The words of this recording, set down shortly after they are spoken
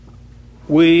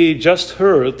We just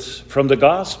heard from the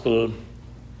Gospel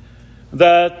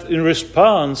that in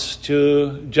response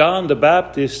to John the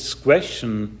Baptist's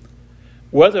question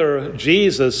whether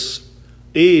Jesus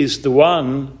is the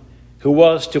one who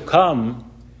was to come,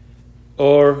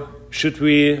 or should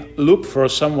we look for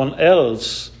someone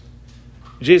else,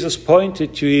 Jesus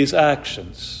pointed to his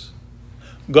actions.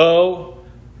 Go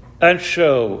and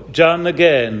show John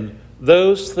again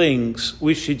those things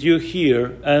which you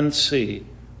hear and see.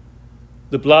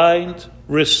 The blind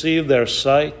receive their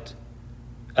sight,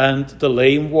 and the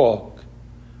lame walk.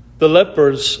 The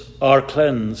lepers are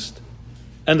cleansed,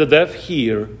 and the deaf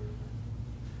hear.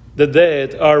 The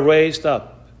dead are raised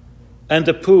up, and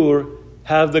the poor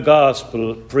have the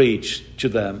gospel preached to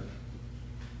them.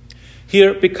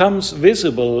 Here becomes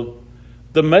visible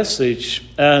the message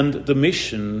and the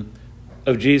mission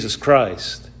of Jesus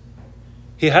Christ.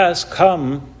 He has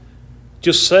come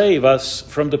to save us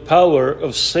from the power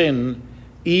of sin,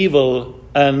 evil,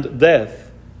 and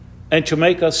death, and to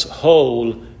make us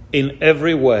whole in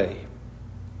every way.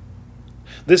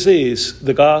 This is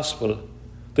the gospel,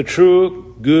 the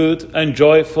true, good, and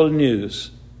joyful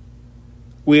news.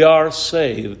 We are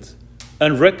saved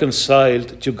and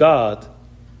reconciled to God,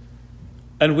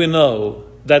 and we know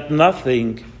that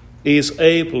nothing is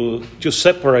able to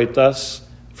separate us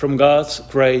from God's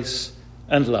grace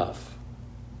and love.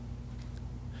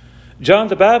 John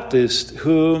the Baptist,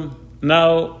 who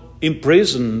now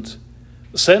imprisoned,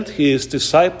 sent his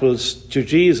disciples to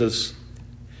Jesus,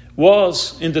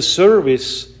 was in the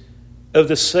service of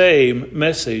the same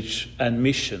message and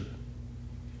mission.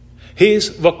 His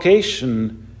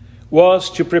vocation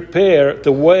was to prepare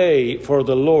the way for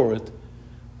the Lord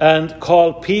and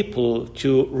call people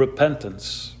to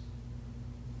repentance.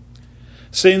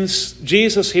 Since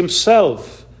Jesus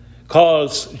himself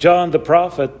calls John the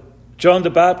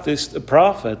Baptist a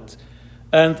prophet,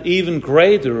 and even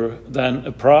greater than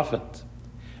a prophet,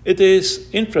 it is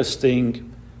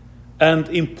interesting and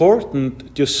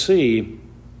important to see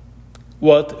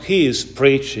what his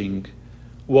preaching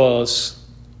was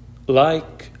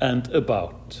like and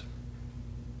about.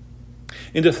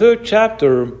 In the 3rd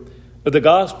chapter of the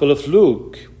Gospel of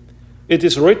Luke, it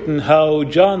is written how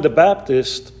John the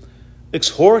Baptist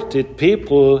exhorted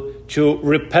people to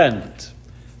repent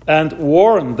and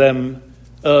warned them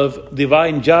of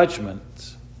divine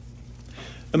judgment.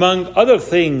 Among other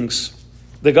things,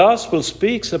 the Gospel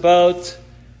speaks about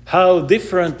how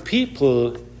different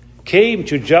people came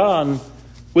to John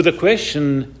with a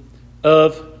question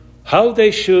of how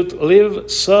they should live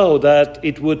so that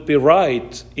it would be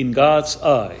right in God's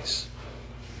eyes.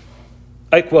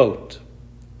 I quote,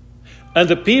 "And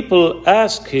the people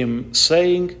asked him,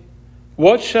 saying,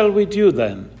 'What shall we do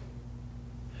then?'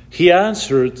 He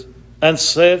answered and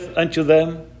said unto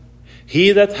them,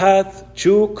 'He that hath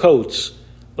 2 coats,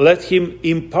 let him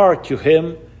impart to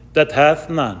him that hath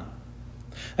none.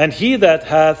 And he that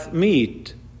hath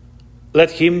meat,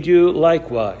 let him do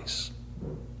likewise.'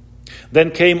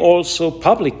 Then came also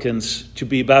publicans to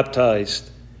be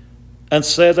baptized, and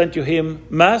said unto him,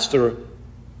 'Master,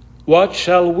 what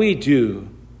shall we do?'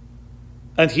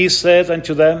 And he said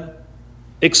unto them,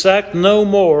 'Exact no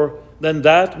more than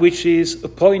that which is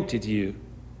appointed you.'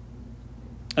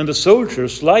 And the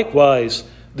soldiers likewise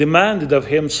demanded of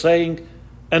him, saying,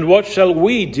 'And what shall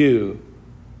we do?'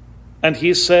 And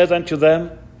he said unto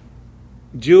them,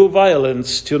 'Do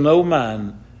violence to no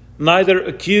man, neither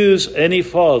accuse any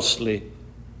falsely,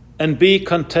 and be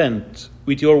content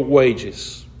with your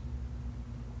wages.'"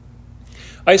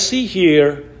 I see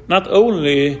here not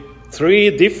only 3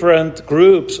 different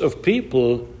groups of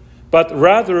people, but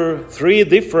rather 3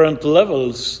 different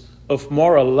levels of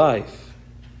moral life,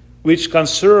 which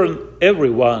concern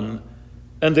everyone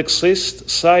and exist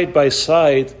side by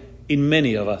side in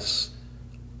many of us,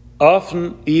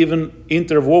 often even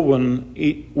interwoven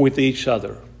with each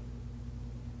other.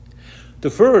 The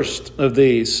first of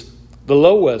these, the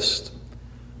lowest,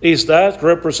 is that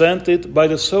represented by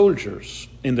the soldiers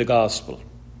in the Gospel.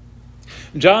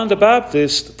 John the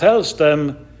Baptist tells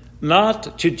them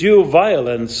not to do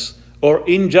violence or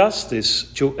injustice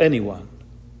to anyone.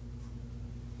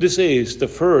 This is the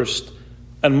first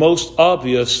and most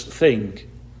obvious thing.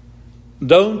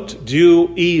 Don't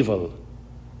do evil,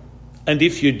 and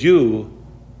if you do,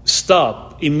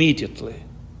 stop immediately.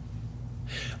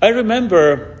 I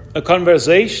remember a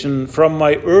conversation from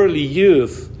my early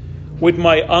youth with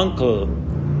my uncle,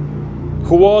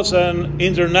 who was an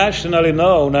internationally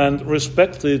known and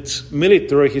respected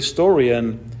military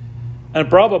historian and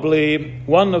probably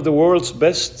one of the world's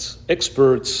best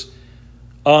experts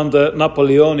on the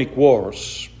Napoleonic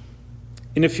Wars.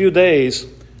 In a few days,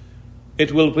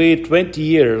 it will be 20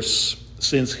 years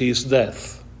since his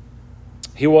death.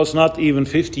 He was not even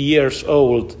 50 years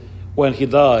old when he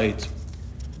died,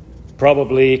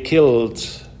 probably killed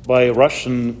by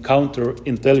Russian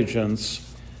counterintelligence,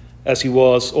 as he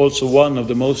was also one of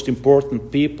the most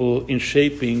important people in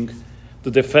shaping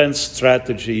the defense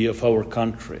strategy of our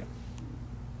country.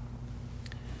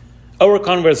 Our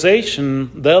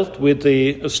conversation dealt with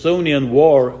the Estonian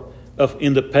War of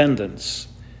Independence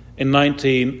in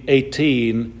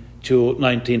 1918 to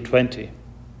 1920.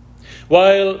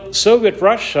 While Soviet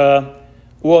Russia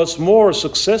was more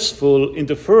successful in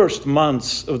the first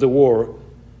months of the war,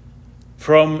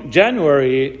 from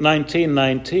January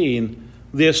 1919,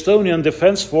 the Estonian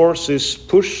Defense Forces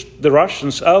pushed the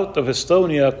Russians out of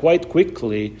Estonia quite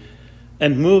quickly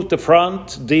and moved the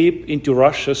front deep into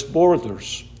Russia's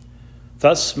borders,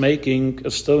 thus making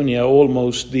Estonia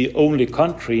almost the only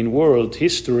country in world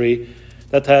history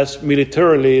that has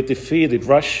militarily defeated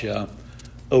Russia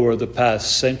over the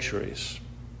past centuries.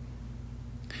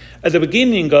 At the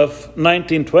beginning of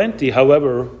 1920,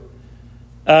 however,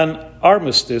 an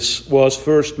armistice was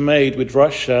first made with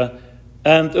Russia,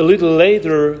 and a little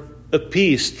later a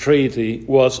peace treaty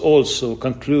was also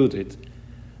concluded,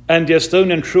 and the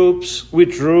Estonian troops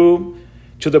withdrew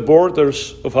to the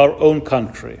borders of our own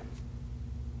country.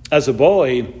 As a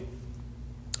boy,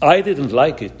 I didn't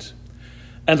like it,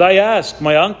 and I asked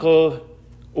my uncle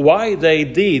why they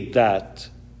did that,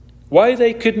 why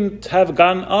they couldn't have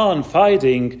gone on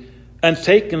fighting and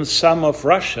taken some of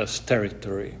Russia's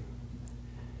territory.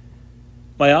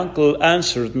 My uncle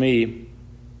answered me,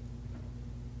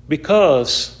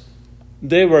 because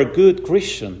they were good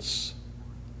Christians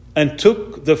and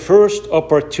took the first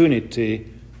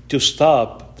opportunity to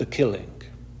stop the killing.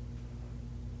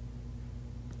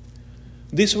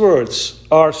 These words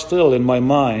are still in my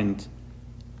mind,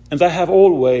 and I have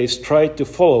always tried to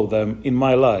follow them in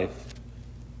my life.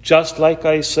 Just like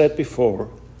I said before,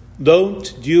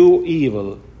 don't do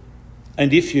evil,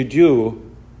 and if you do,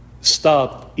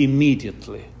 stop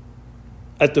immediately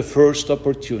at the first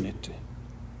opportunity.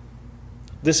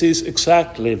 This is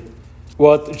exactly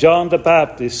what John the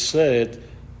Baptist said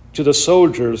to the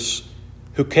soldiers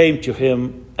who came to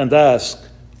him and asked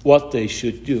what they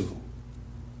should do.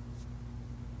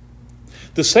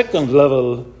 The second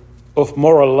level of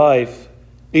moral life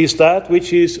is that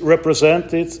which is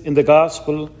represented in the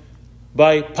gospel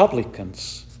by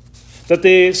publicans. That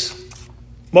is,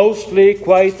 mostly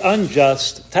quite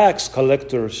unjust tax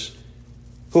collectors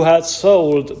who had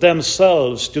sold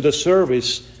themselves to the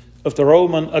service of the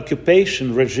Roman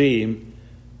occupation regime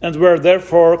and were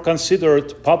therefore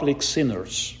considered public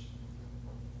sinners.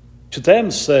 To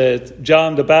them said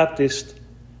John the Baptist,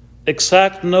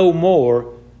 "Exact no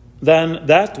more than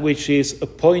that which is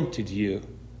appointed you."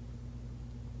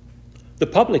 The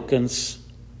publicans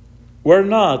were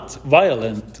not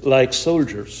violent like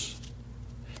soldiers,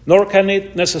 nor can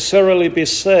it necessarily be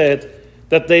said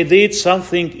that they did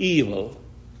something evil.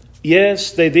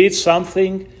 Yes, they did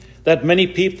something that many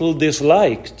people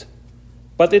disliked,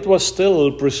 but it was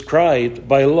still prescribed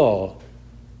by law.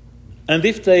 And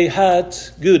if they had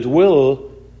good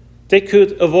will, they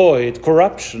could avoid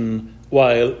corruption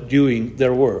while doing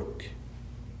their work.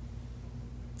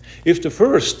 If the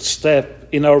first step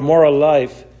in our moral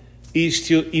life is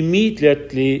to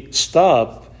immediately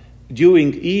stop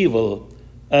doing evil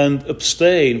and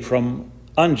abstain from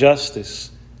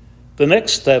injustice, the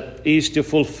next step is to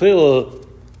fulfill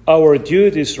our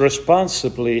duties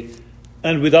responsibly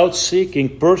and without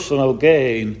seeking personal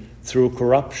gain through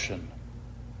corruption.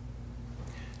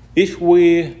 If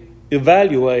we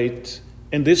evaluate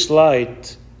in this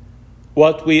light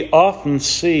what we often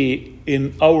see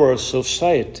in our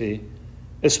society,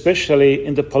 especially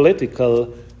in the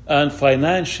political and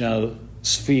financial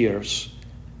spheres,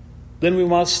 then we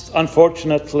must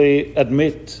unfortunately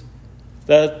admit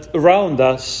that around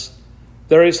us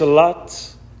there is a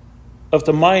lot of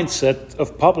the mindset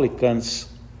of publicans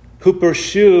who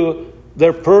pursue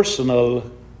their personal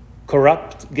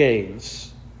corrupt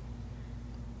gains.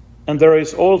 And there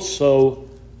is also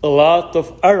a lot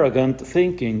of arrogant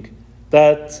thinking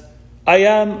that I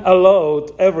am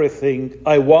allowed everything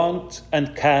I want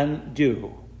and can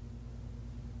do.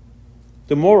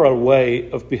 The moral way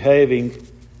of behaving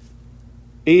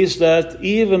is that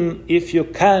even if you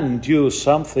can do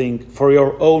something for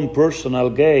your own personal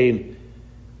gain,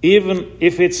 even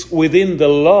if it's within the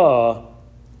law,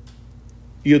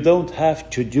 you don't have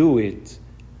to do it,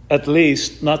 at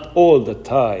least not all the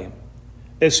time,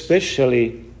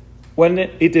 especially when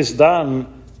it is done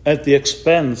at the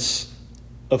expense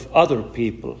of other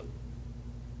people.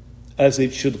 As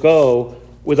it should go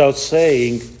without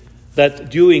saying that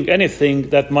doing anything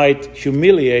that might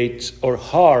humiliate or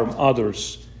harm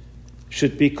others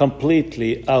should be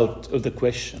completely out of the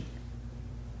question.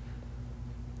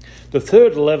 The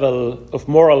third level of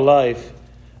moral life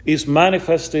is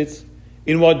manifested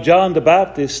in what John the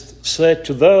Baptist said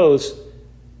to those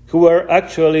who were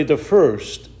actually the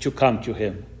first to come to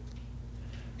him.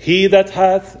 He that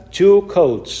hath 2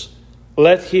 coats,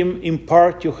 let him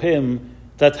impart to him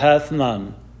that hath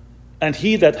none, and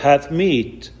he that hath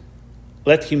meat,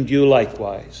 let him do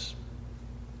likewise.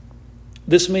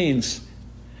 This means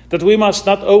that we must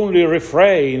not only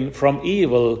refrain from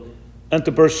evil and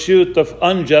the pursuit of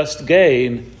unjust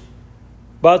gain,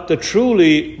 but the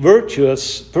truly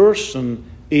virtuous person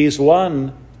is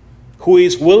one who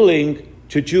is willing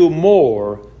to do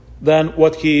more than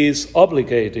what he is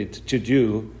obligated to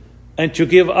do, and to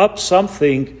give up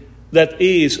something that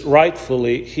is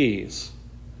rightfully his.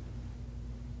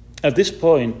 At this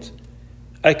point,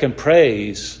 I can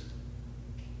praise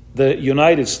the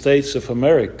United States of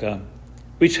America,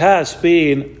 which has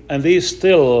been and is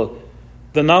still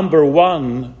the number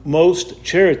 1 most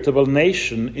charitable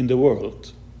nation in the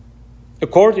world.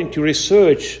 According to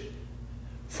research,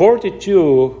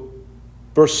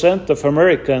 42% of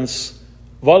Americans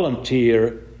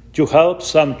volunteer to help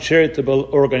some charitable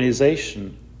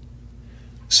organization.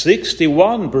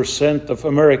 61% of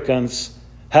Americans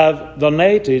have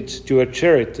donated to a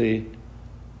charity,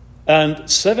 and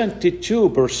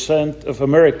 72% of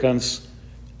Americans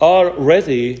are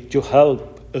ready to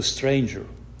help a stranger.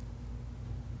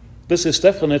 This is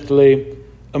definitely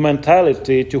a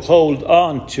mentality to hold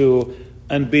on to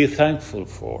and be thankful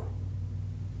for.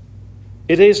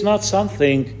 It is not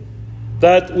something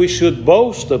that we should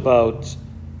boast about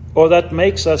or that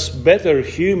makes us better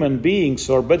human beings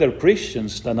or better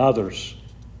Christians than others.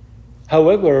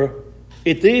 However,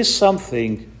 it is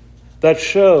something that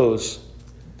shows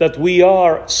that we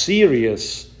are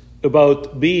serious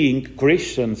about being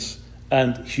Christians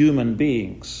and human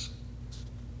beings.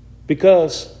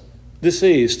 Because this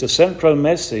is the central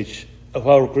message of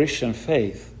our Christian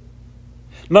faith.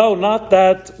 No, not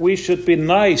that we should be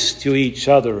nice to each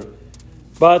other,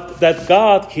 but that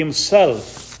God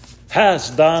himself has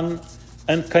done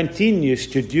and continues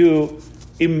to do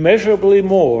immeasurably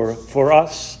more for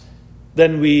us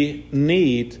than we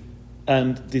need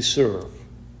and deserve.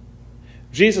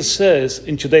 Jesus says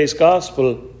in today's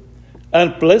gospel,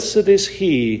 "And blessed is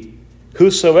he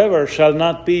whosoever shall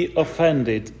not be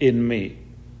offended in me."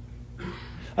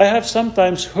 I have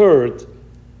sometimes heard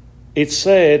it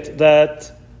said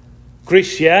that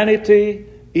Christianity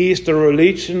is the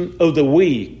religion of the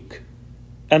weak,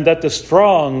 and that the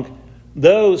strong,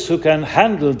 those who can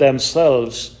handle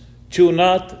themselves, do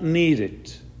not need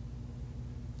it.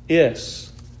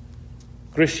 Yes,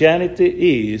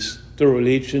 Christianity is the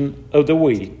religion of the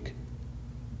weak,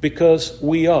 because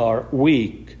we are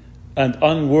weak and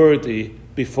unworthy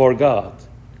before God.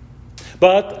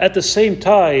 But at the same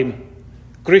time,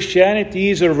 Christianity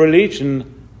is a religion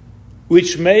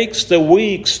which makes the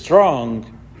weak strong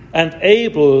and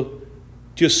able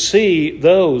to see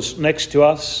those next to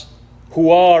us who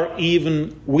are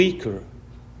even weaker,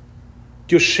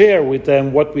 to share with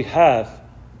them what we have,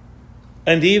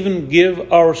 and even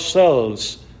give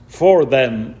ourselves for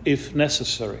them if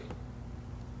necessary.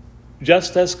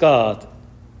 Just as God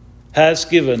has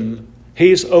given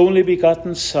his only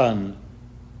begotten Son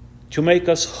to make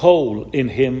us whole in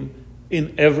him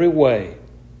in every way,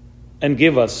 and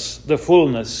give us the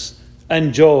fullness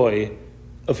and joy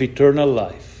of eternal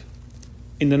life.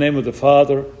 In the name of the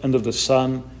Father, and of the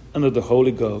Son, and of the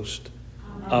Holy Ghost.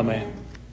 Amen.